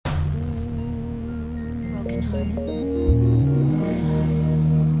Brokenhearted.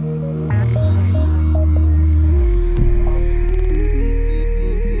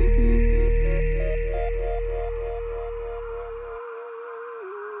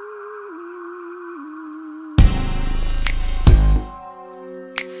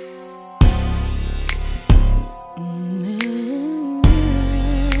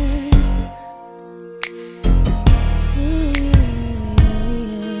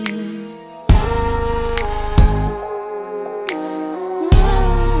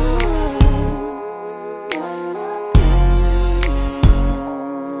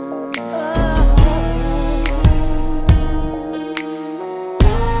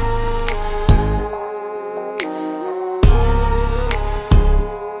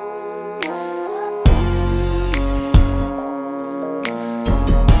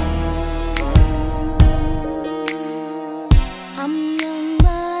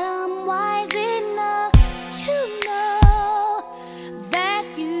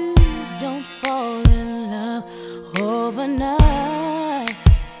 Overnight,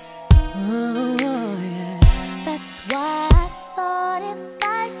 oh yeah. That's why I thought if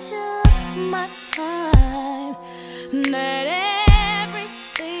I took my time, that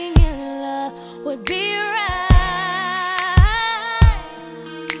everything in love would be right.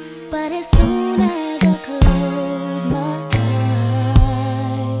 But as soon as I close my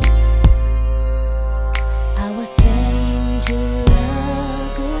eyes, I was saying to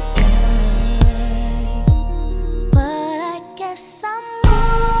love goodbye. Guess I'm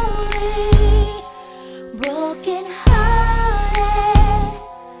only broken hearted.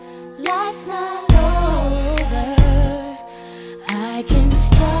 Life's not over. I can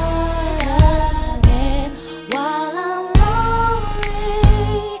start again while I'm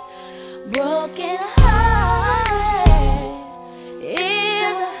only broken hearted.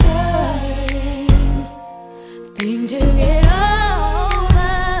 It's a hurting thing to get over.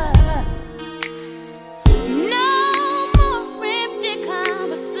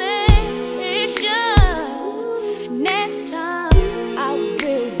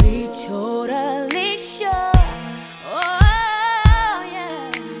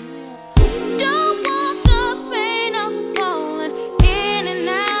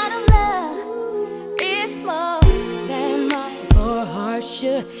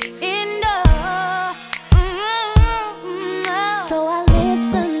 Should end up. So I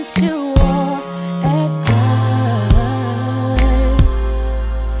listen to all advice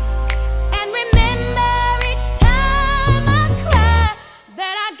and remember each time I cry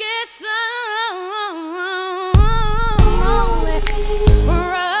that I guess I'm only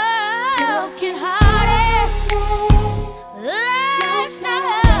broken hearted. Life's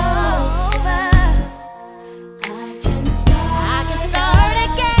not over. I can start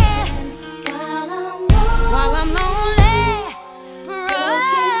again while I'm only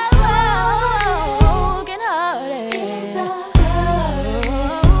broken hearted. It's a hurting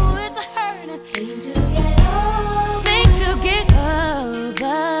thing to get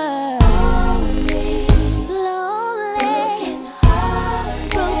over. Lonely,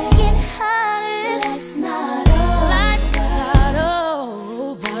 broken hearted. Life's not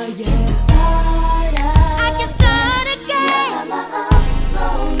over yet. I can start again.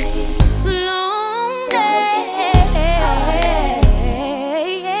 Lonely.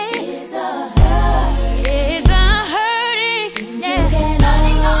 It's a hurting. Yeah.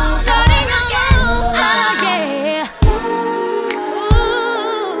 Starting over. Yeah.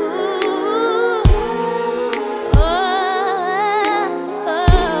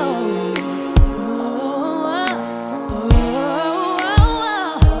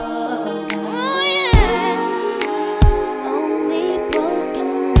 Only broken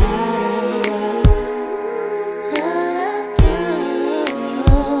hearted.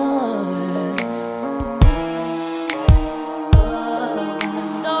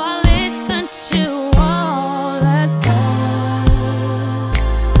 So I listen to all advice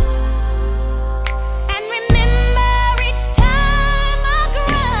and remember each time I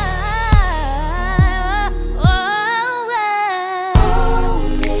cry.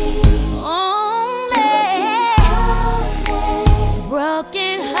 Only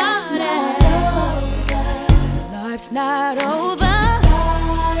broken hearted. Life's not over.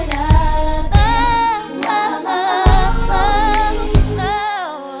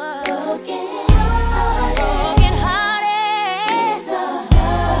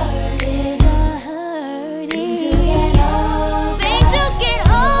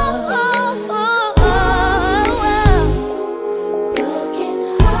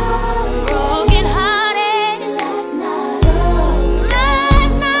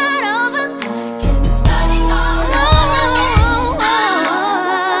 Starting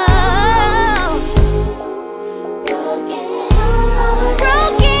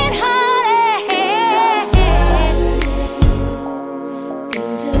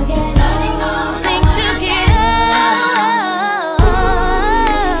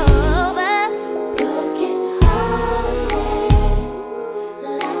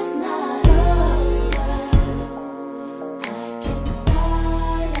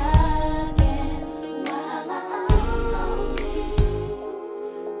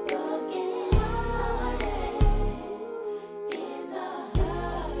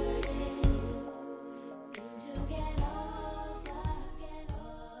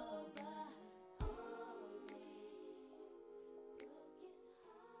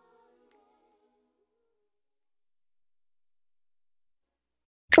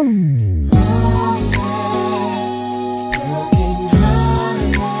Brokenhearted.